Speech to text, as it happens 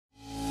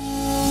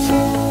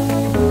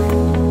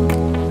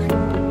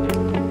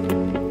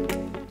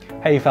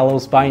Hey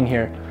fellows, Bayin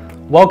here.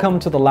 Welcome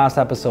to the last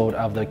episode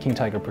of the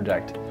KingTiger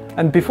project.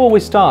 And before we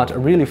start, a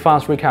really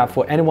fast recap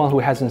for anyone who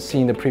hasn't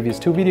seen the previous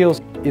two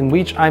videos, in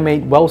which I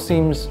made well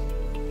seams,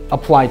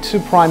 applied two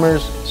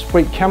primers,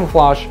 sprayed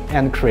camouflage,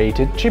 and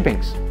created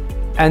chippings.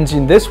 And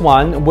in this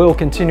one, we'll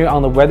continue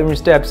on the weathering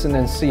steps and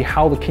then see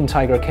how the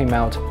KingTiger came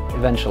out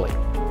eventually.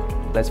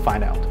 Let's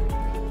find out.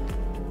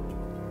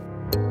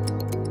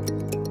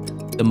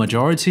 The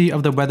majority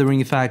of the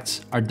weathering effects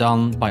are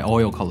done by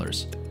oil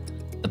colors.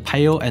 The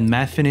pale and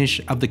matte finish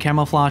of the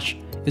camouflage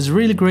is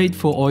really great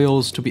for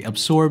oils to be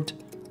absorbed,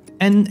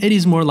 and it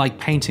is more like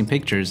painting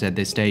pictures at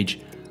this stage,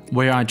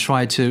 where I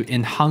try to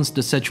enhance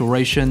the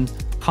saturation,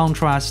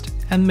 contrast,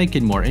 and make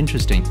it more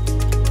interesting.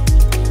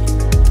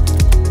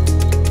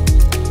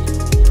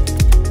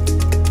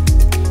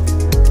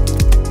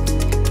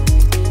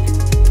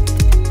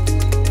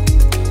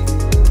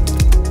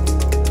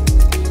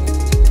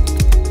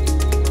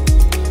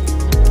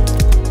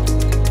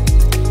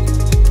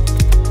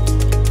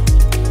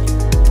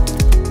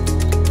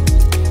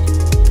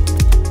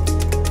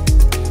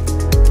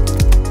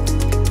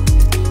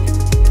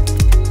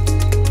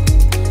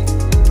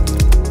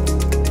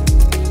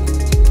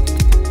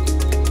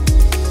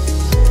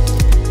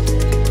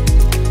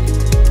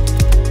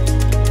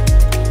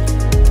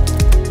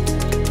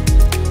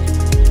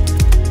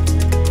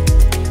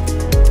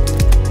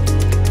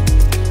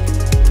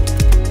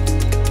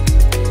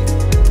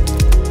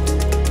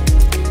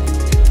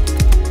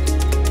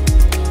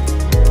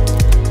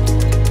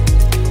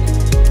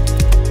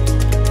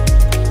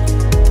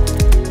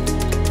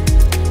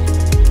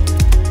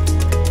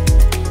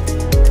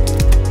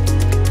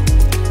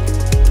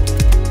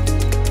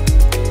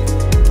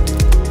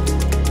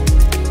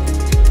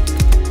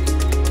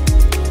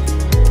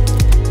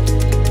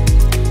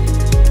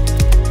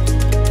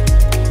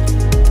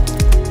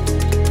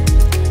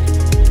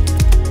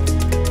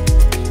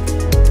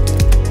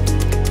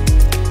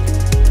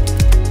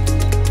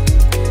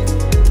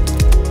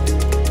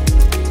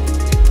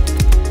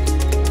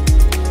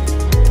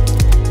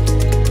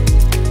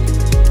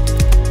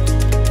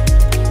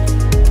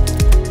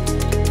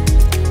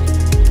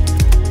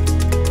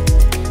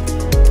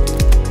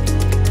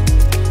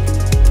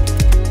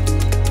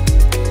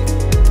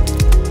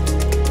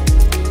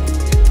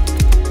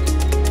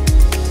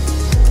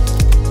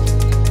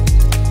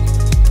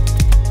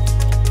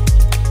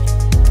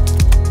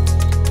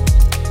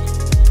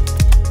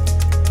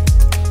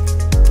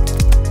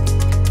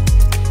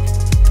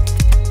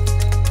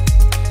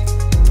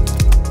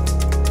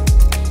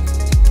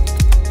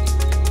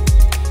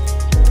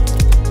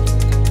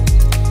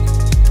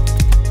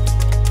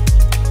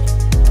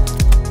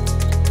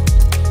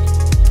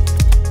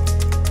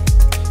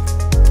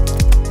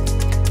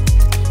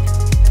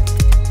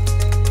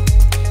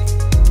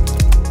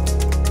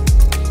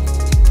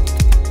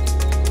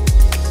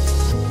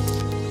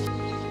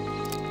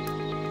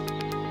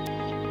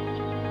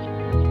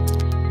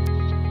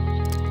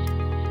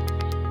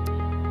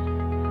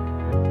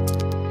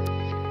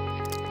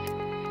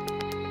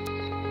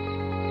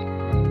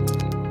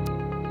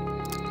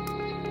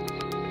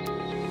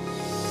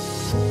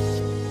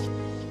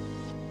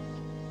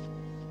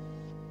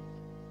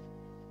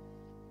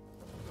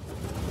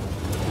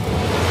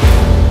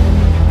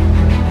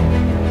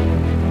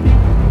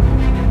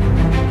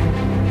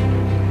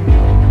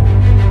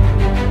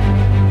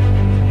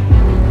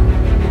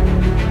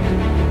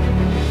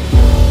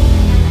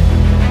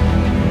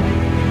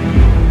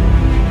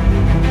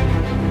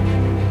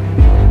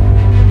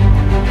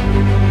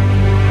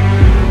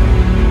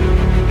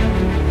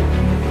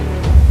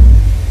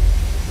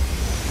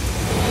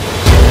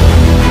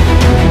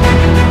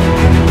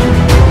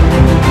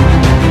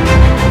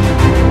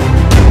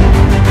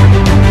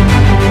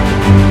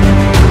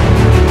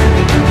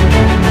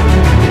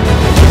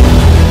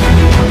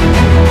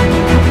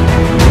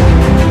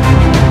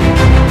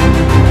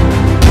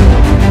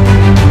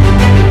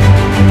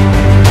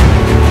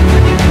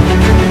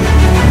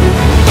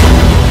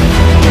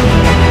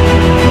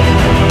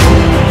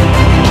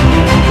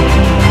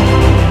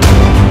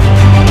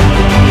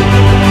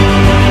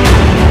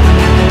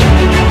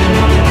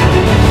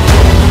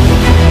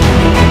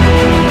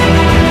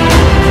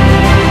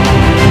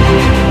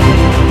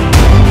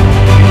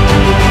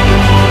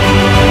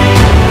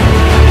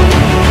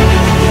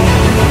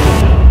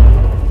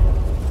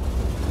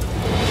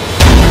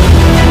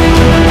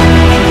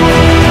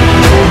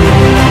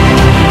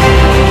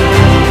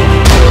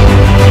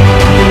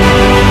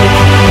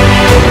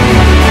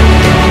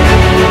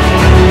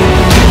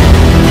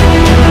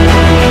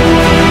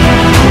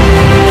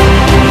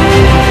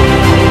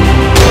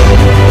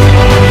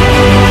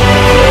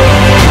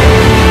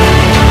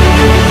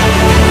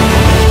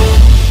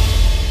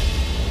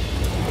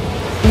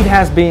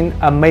 It has been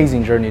an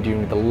amazing journey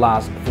during the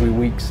last 3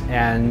 weeks,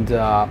 and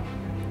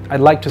I'd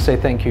like to say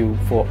thank you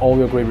for all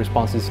your great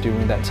responses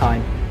during that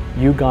time.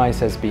 You guys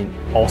has been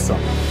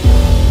awesome.